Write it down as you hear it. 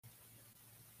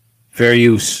Fair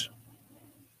use.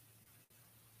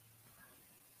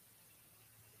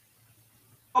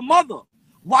 Her mother,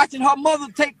 watching her mother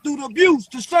take through the abuse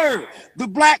to serve. The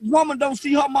black woman don't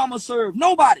see her mama serve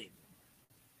nobody.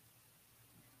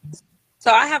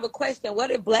 So I have a question. What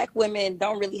if black women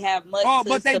don't really have much Oh, to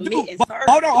but they submit do. and But serve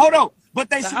hold to? on. But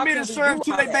they So how submit can and we serve do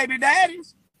to all their that? baby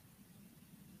daddies.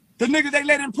 The niggas they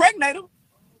let impregnate them.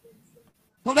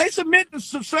 So they submit to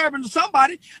serving to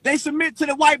somebody. They submit to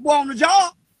the white boy on the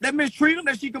job that mistreat them,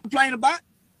 that she complain about.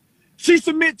 She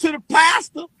submit to the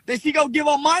pastor that she gonna give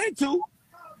her money to.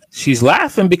 She's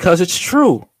laughing because it's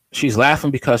true. She's laughing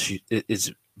because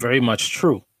it's very much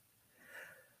true.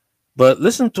 But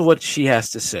listen to what she has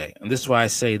to say. And this is why I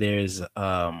say there's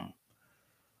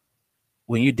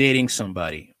when you're dating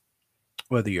somebody,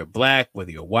 whether you're black,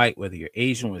 whether you're white, whether you're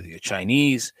Asian, whether you're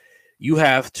Chinese, you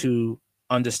have to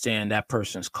understand that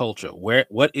person's culture.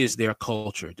 What is their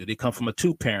culture? Do they come from a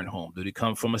two-parent home? Do they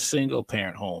come from a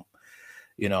single-parent home?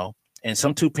 You know, and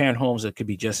some two-parent homes that could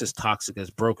be just as toxic as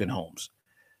broken homes.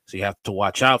 So you have to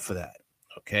watch out for that.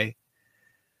 Okay.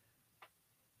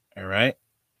 All right.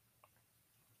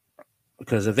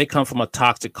 Because if they come from a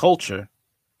toxic culture,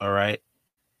 all right,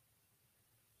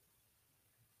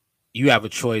 you have a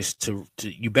choice to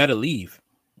you better leave.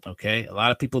 Okay. A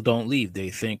lot of people don't leave. They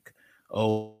think,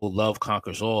 oh, love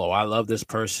conquers all. Oh, I love this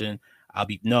person. I'll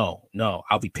be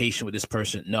I'll be patient with this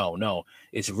person. No.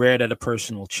 It's rare that a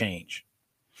person will change.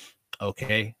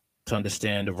 Okay. To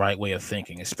understand the right way of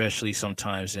thinking, especially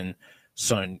sometimes in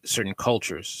certain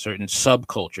cultures, certain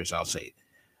subcultures, I'll say.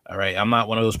 All right. I'm not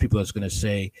one of those people that's going to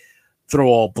say, throw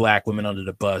all black women under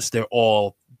the bus. They're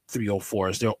all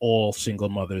 304s. They're all single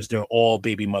mothers. They're all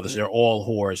baby mothers. They're all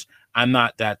whores. I'm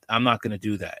not going to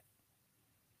do that.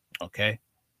 Okay.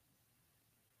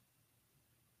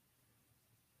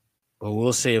 But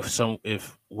we'll say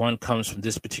if one comes from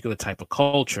this particular type of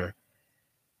culture,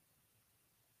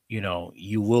 you know,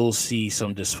 you will see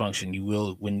some dysfunction. You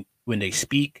will when they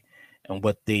speak and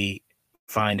what they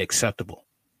find acceptable.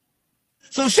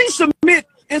 So she submit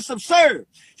and subserve.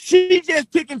 She just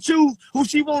pick and choose who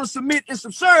she want to submit and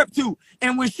subserve to.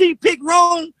 And when she pick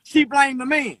wrong, she blame the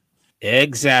man.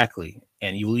 Exactly.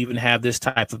 And you will even have this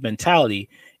type of mentality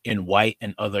in white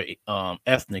and other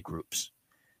ethnic groups.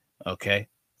 Okay.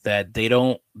 That they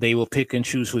will pick and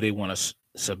choose who they want to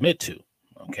submit to.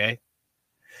 Okay.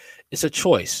 It's a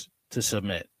choice to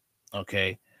submit.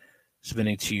 Okay.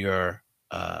 Submitting to your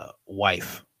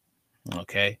wife.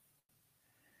 Okay.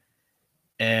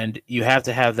 And you have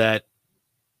to have that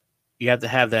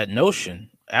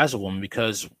notion as a woman,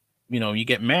 because you know, you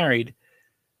get married,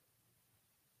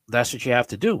 that's what you have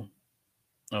to do.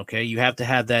 Okay, you have to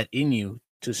have that in you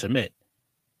to submit.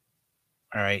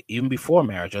 All right, even before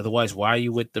marriage. Otherwise, why are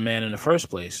you with the man in the first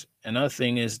place? Another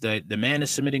thing is that the man is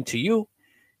submitting to you.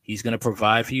 He's going to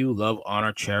provide for you, love,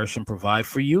 honor, cherish, and provide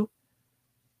for you.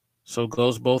 So it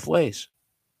goes both ways.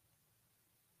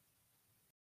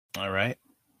 All right.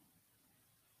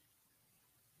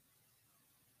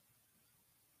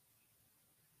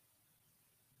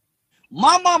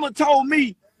 My mama told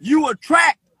me you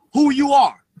attract who you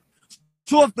are.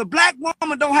 So if the black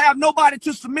woman don't have nobody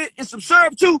to submit and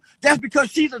subserve to, that's because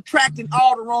she's attracting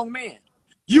all the wrong men.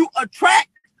 You attract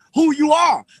who you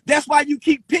are. That's why you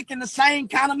keep picking the same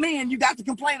kind of men you got to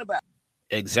complain about.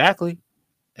 Exactly.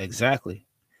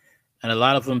 And a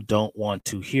lot of them don't want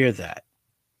to hear that.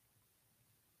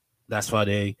 That's why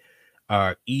they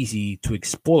are easy to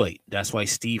exploit. That's why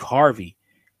Steve Harvey,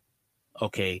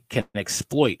 okay, can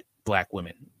exploit black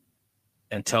women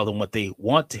and tell them what they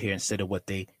want to hear instead of what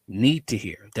they need to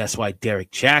hear. That's why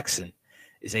Derek Jackson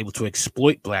is able to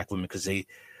exploit black women, because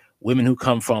women who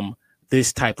come from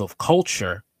this type of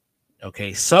culture,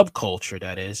 okay, subculture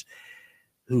that is,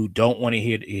 who don't want to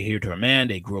hear to a man.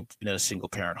 They grew up in a single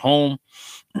parent home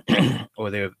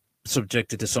or they're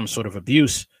subjected to some sort of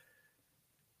abuse.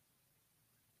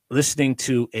 Listening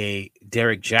to a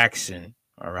Derek Jackson,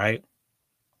 all right,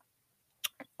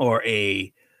 or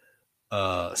a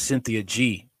Cynthia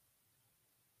G,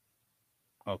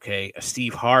 okay, a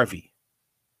Steve Harvey,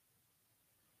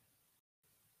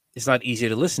 it's not easier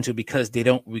to listen to because they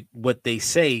don't what they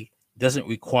say doesn't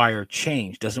require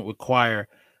change, doesn't require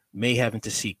may having to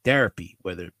seek therapy,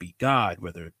 whether it be God,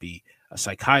 whether it be a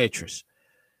psychiatrist.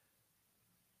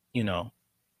 You know,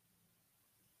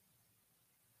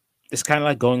 it's kind of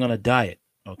like going on a diet,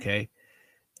 okay?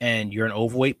 And you're an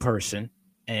overweight person,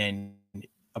 and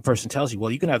a person tells you,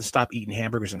 well, you're going to have to stop eating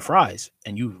hamburgers and fries.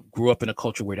 And you grew up in a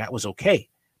culture where that was okay,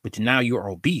 but now you're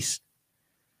obese,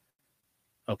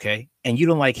 okay? And you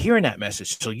don't like hearing that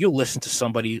message. So you'll listen to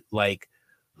somebody like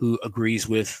who agrees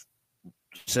with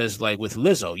says, like with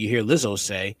Lizzo, you hear Lizzo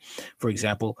say, for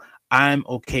example, I'm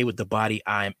okay with the body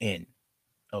I'm in.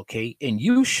 Okay. And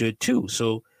you should too.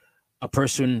 So a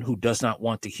person who does not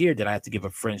want to hear that I have to give a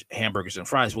friend hamburgers and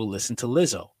fries will listen to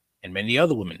Lizzo and many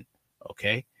other women.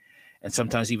 Okay. And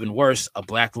sometimes even worse, a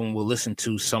black woman will listen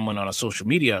to someone on a social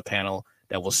media panel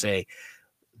that will say,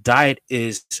 diet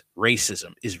is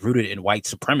racism, is rooted in white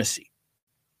supremacy,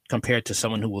 compared to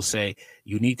someone who will say,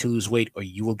 you need to lose weight or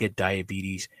you will get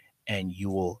diabetes and you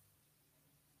will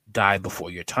die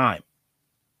before your time.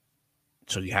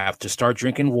 So you have to start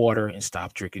drinking water and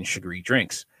stop drinking sugary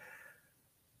drinks.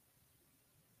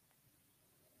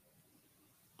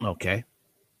 Okay.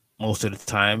 Most of the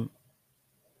time,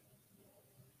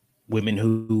 women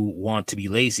who want to be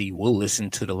lazy will listen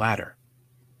to the latter.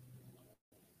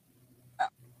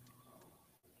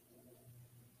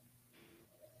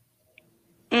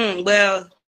 Well,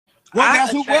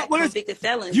 that's what is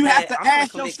felons. You have to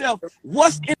ask yourself,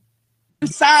 what's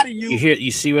inside of you?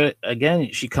 You see what,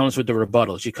 again, she comes with the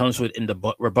rebuttal. She comes with, in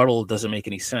the rebuttal doesn't make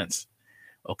any sense.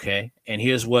 Okay. And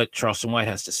here's what Charleston White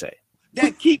has to say.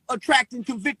 That keep attracting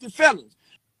convicted felons.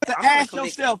 To ask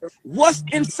yourself, what's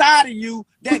inside of you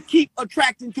that keep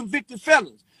attracting convicted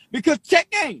felons? Because check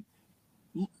game,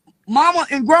 mama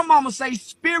and grandmama say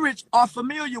spirits are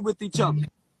familiar with each other.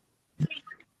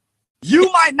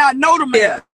 You might not know the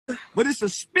man, but it's a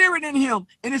spirit in him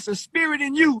and it's a spirit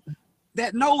in you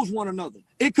that knows one another.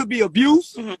 It could be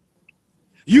abuse. Mm-hmm.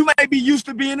 You may be used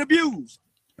to being abused.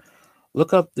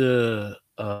 Look up the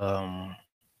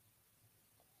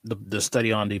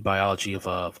study on the biology of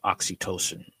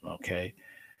oxytocin. Okay.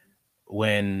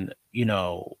 When,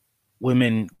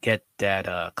 women get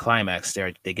that climax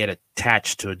there, they get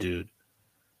attached to a dude.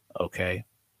 Okay.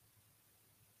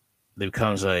 There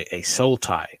becomes a soul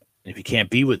tie. If you can't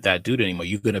be with that dude anymore,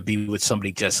 you're going to be with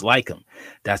somebody just like him.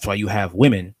 That's why you have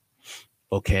women,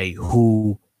 okay,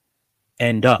 who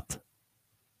end up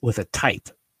with a type,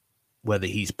 whether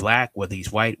he's black, whether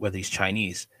he's white, whether he's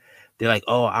Chinese. They're like,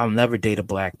 oh, I'll never date a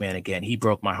black man again. He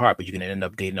broke my heart. But you're going to end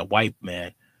up dating a white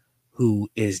man who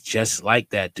is just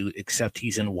like that dude, except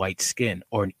he's in white skin,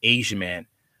 or an Asian man,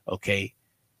 okay,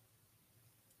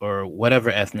 or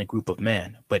whatever ethnic group of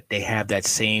man. But they have that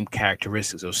same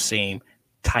characteristics, those same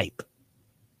type.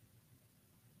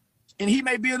 And he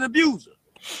may be an abuser.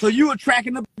 So you attract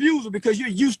an abuser because you're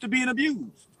used to being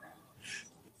abused.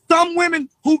 Some women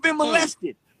who've been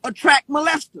molested attract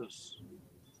molesters.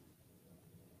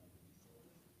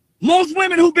 Most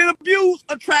women who've been abused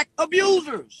attract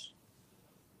abusers.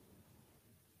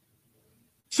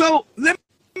 So let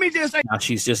me just say, now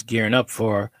she's just gearing up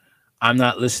for, I'm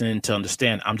not listening to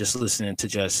understand. I'm just listening to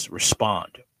just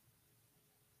respond.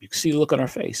 You can see the look on her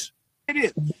face. It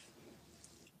is.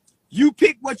 You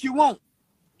pick what you want,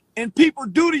 and people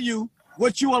do to you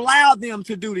what you allow them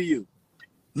to do to you.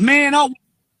 Man or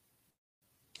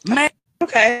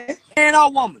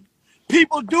woman.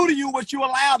 People do to you what you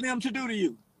allow them to do to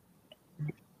you.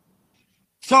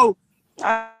 So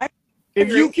if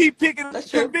you keep picking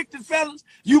convicted felons,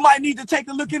 you might need to take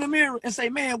a look in the mirror and say,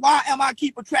 man, why am I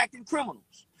keep attracting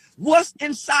criminals? What's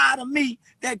inside of me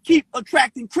that keep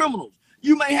attracting criminals?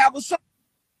 You may have a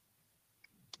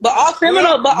But all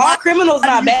criminals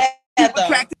not bad though.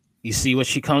 You see what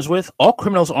she comes with? All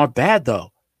criminals aren't bad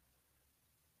though.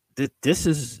 This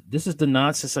is the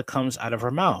nonsense that comes out of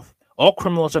her mouth. All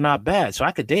criminals are not bad. So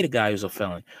I could date a guy who's a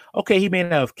felon. Okay, he may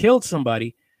not have killed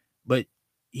somebody, but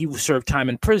he will serve time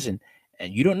in prison,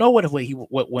 and you don't know what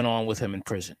went on with him in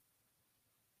prison.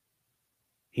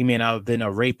 He may not have been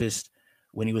a rapist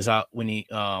when he was out, when he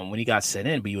got sent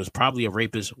in, but he was probably a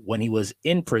rapist when he was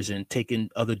in prison, taking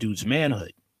other dudes'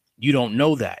 manhood. You don't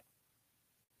know that.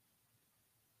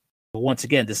 But once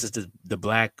again, this is the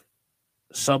black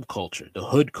subculture, the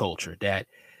hood culture that,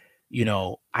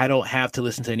 I don't have to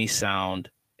listen to any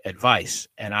sound advice,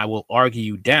 and I will argue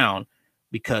you down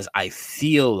because I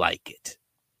feel like it.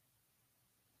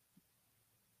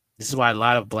 This is why a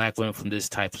lot of black women from this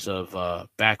types of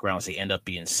backgrounds, they end up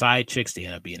being side chicks, they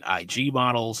end up being IG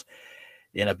models,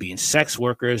 they end up being sex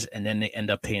workers, and then they end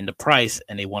up paying the price,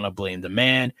 and they want to blame the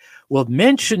man. Well,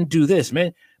 men shouldn't do this,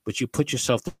 man, but you put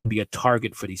yourself to be a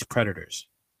target for these predators.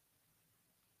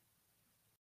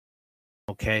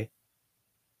 Okay?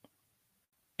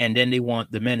 And then they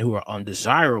want the men who are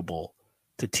undesirable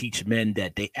to teach men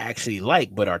that they actually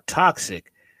like but are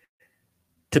toxic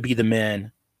to be the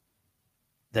men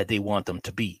that they want them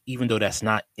to be, even though that's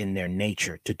not in their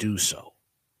nature to do so.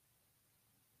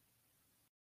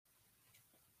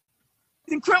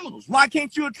 Criminals. Why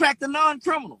can't you attract a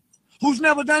non-criminal who's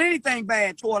never done anything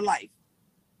bad toward life?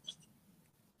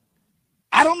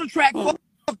 I don't attract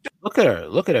fucked fucked up. Look at her.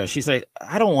 Look at her. She's like,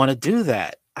 I don't want to do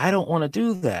that. I don't want to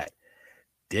do that.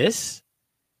 This.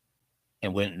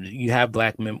 And when you have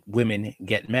black women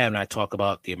get mad when I talk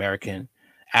about the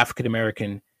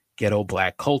African-American ghetto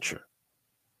black culture,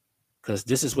 because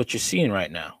this is what you're seeing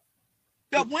right now.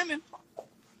 Up women.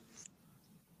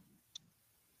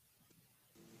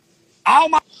 All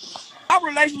my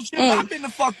relationships, I've been the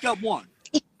fucked up one.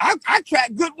 I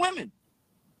track good women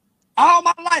all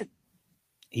my life.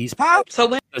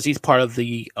 Because he's part of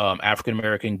the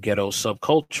African-American ghetto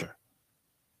subculture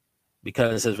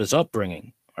because of his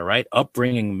upbringing. All right.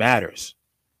 Upbringing matters.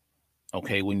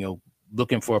 Okay. When you're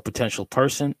looking for a potential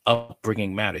person,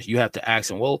 upbringing matters. You have to ask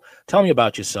them, well, tell me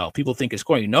about yourself. People think it's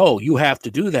corny. No, you have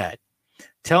to do that.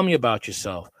 Tell me about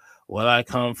yourself. Well, I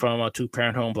come from a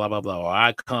 2-parent home, blah, blah,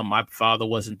 blah. Or my father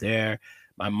wasn't there.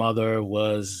 My mother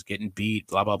was getting beat,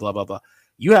 blah, blah, blah, blah, blah.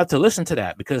 You have to listen to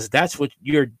that because that's what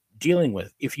you're dealing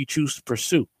with if you choose to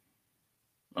pursue.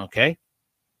 Okay.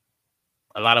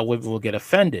 A lot of women will get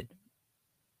offended.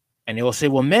 And they will say,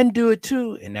 well, men do it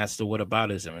too. And that's the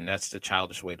whataboutism. And that's the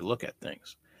childish way to look at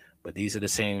things. But these are the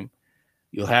same.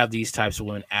 You'll have these types of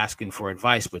women asking for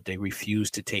advice, but they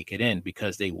refuse to take it in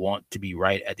because they want to be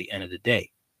right at the end of the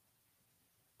day.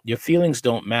 Your feelings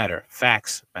don't matter.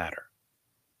 Facts matter.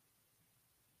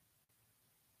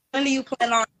 When do you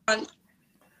plan on?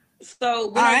 So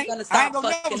when are you going to stop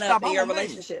fucking up in your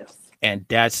relationships? And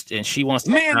she wants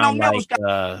to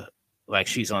sound like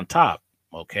she's on top.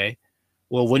 Okay.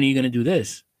 Well, when are you going to do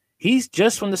this? He's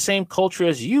just from the same culture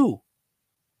as you.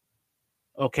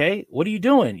 Okay. What are you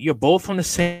doing? You're both from the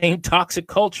same toxic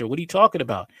culture. What are you talking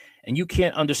about? And you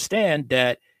can't understand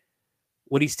that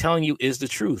what he's telling you is the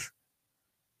truth.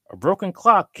 A broken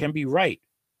clock can be right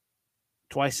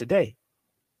twice a day.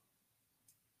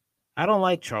 I don't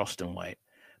like Charleston White,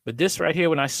 but this right here,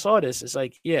 when I saw this, it's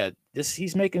like, yeah,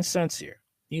 he's making sense here.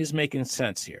 He is making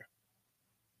sense here.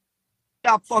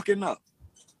 Stop fucking up.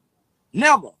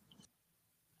 Never.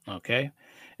 Okay.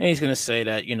 And he's going to say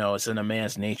that, it's in a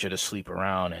man's nature to sleep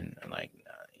around and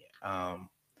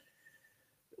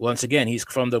once again, he's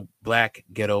from the black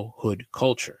ghetto hood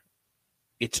culture.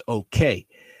 It's okay.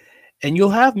 And you'll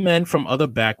have men from other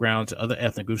backgrounds, other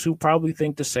ethnic groups who probably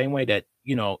think the same way that,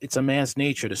 it's a man's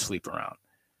nature to sleep around.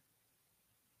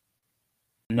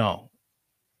 No.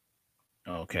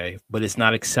 Okay. But it's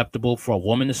not acceptable for a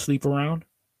woman to sleep around.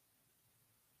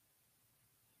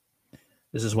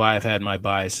 This is why I've had my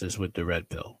biases with the red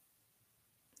pill.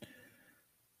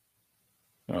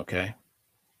 Okay.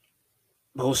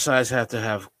 Both sides have to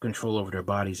have control over their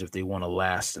bodies if they want to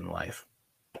last in life.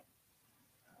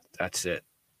 That's it.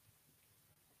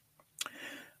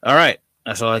 All right.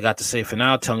 That's all I got to say for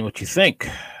now. Tell me what you think.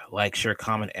 Like, share,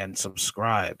 comment, and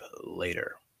subscribe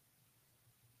later.